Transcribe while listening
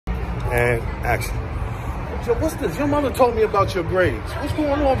And action. So what's this? Your mother told me about your grades. What's going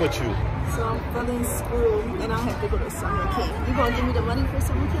on with you? So I'm failing school and I have to go to summer camp. You gonna give me the money for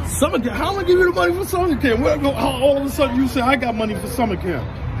summer camp? Summer camp? How am I gonna give you the money for summer camp? How all of a sudden you say I got money for summer camp?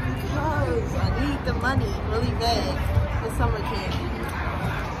 Because I need the money really bad for summer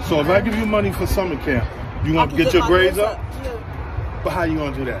camp. So if I give you money for summer camp, you want to get your grades up? Yeah. But how you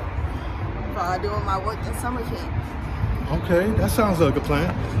gonna do that? By doing my work in summer camp. Okay, that sounds like a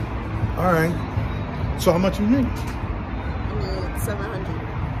plan. All right. So how much you need? I need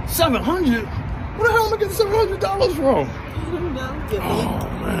 $700. 700? Where the hell am I getting $700 from? No, give me. Oh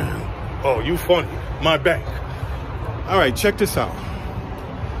man. Oh, you funny. My bank. All right, check this out.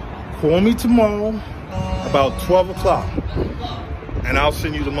 Call me tomorrow about 12 o'clock and I'll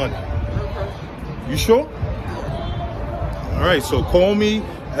send you the money. Okay. You sure? All right, so call me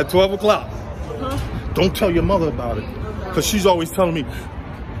at 12 o'clock. Don't tell your mother about it. Because she's always telling me,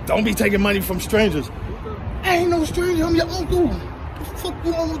 don't be taking money from strangers. I ain't no stranger, I'm your uncle. What the fuck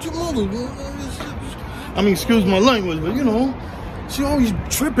going on with your mother? I mean, excuse my language, but you know, she always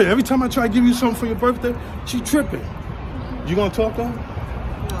tripping. Every time I try to give you something for your birthday, she tripping. You gonna talk to her?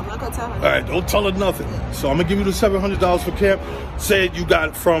 No, I'm not gonna tell her. All right, don't tell her nothing. So I'm gonna give you the $700 for camp. Say you got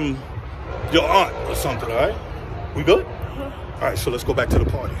it from your aunt or something, all right? We good? All right, so let's go back to the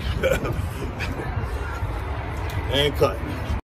party. And cut.